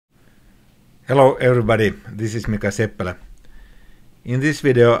Hello everybody, this is Mika Seppälä. In this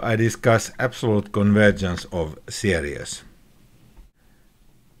video I discuss absolute convergence of series.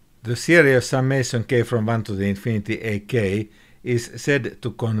 The series summation k from 1 to the infinity ak is said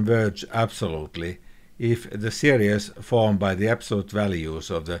to converge absolutely if the series formed by the absolute values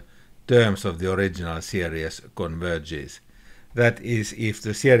of the terms of the original series converges. That is, if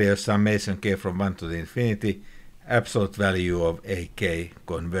the series summation k from 1 to the infinity absolute value of ak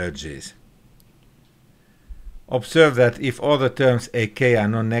converges. Observe that if all the terms ak are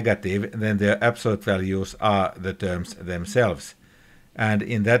non-negative, then their absolute values are the terms themselves. And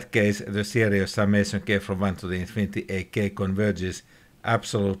in that case, the series summation k from 1 to the infinity ak converges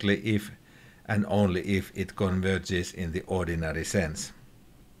absolutely if and only if it converges in the ordinary sense.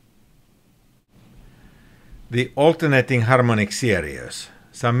 The alternating harmonic series,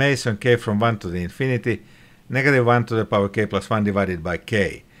 summation k from 1 to the infinity, negative 1 to the power k plus 1 divided by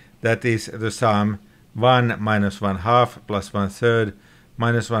k, that is the sum 1 minus 1 half plus 1 third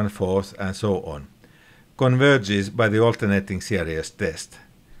minus 1 fourth and so on, converges by the alternating series test.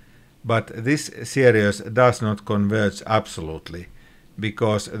 But this series does not converge absolutely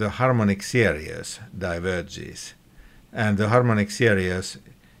because the harmonic series diverges, and the harmonic series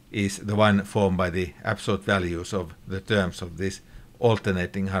is the one formed by the absolute values of the terms of this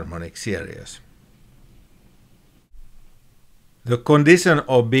alternating harmonic series. The condition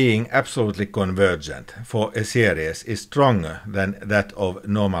of being absolutely convergent for a series is stronger than that of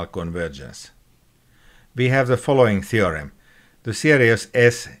normal convergence. We have the following theorem. The series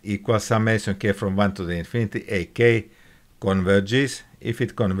S equals summation k from 1 to the infinity ak converges if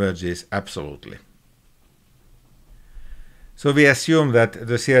it converges absolutely. So we assume that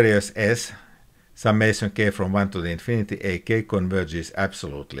the series S summation k from 1 to the infinity ak converges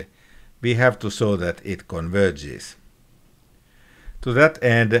absolutely. We have to show that it converges. To that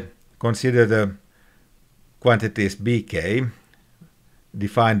end, consider the quantities bk,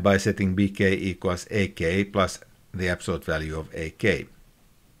 defined by setting bk equals ak plus the absolute value of ak.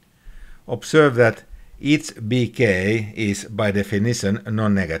 Observe that each bk is by definition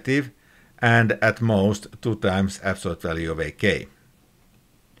non-negative and at most 2 times absolute value of ak.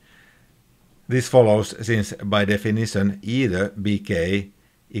 This follows since by definition either bk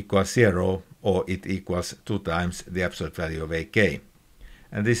equals 0 or it equals 2 times the absolute value of ak.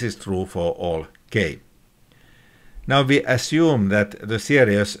 And this is true for all k. Now we assume that the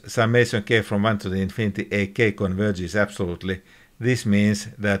series summation k from 1 to the infinity ak converges absolutely. This means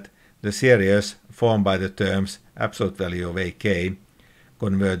that the series formed by the terms absolute value of ak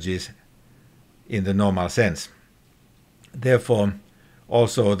converges in the normal sense. Therefore,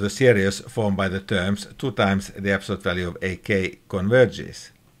 also the series formed by the terms 2 times the absolute value of ak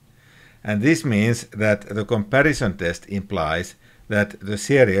converges. And this means that the comparison test implies that the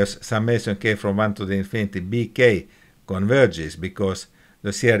series summation k from 1 to the infinity bk converges because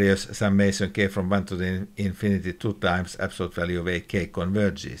the series summation k from 1 to the infinity 2 times absolute value of ak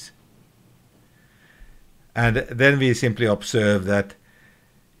converges. And then we simply observe that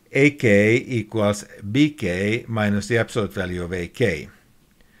ak equals bk minus the absolute value of ak.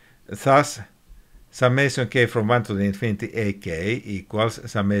 Thus, summation k from 1 to the infinity ak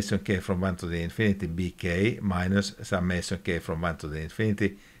equals summation k from 1 to the infinity bk minus summation k from 1 to the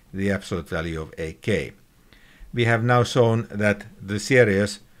infinity the absolute value of ak. We have now shown that the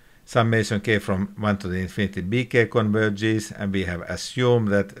series summation k from 1 to the infinity bk converges, and we have assumed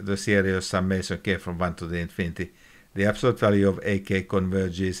that the series summation k from 1 to the infinity the absolute value of ak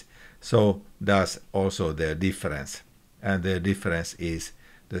converges, so does also their difference. And their difference is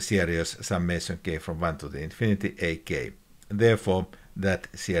the series summation k from 1 to the infinity ak. Therefore, that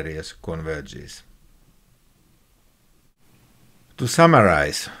series converges. To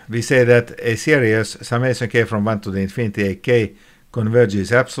summarize, we say that a series summation k from 1 to the infinity ak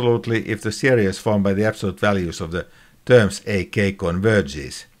converges absolutely if the series formed by the absolute values of the terms ak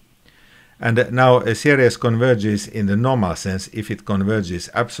converges. And now a series converges in the normal sense if it converges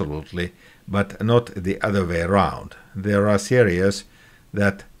absolutely, but not the other way around. There are series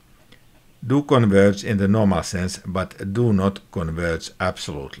that do converge in the normal sense but do not converge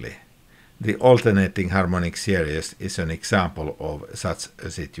absolutely. The alternating harmonic series is an example of such a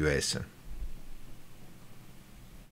situation.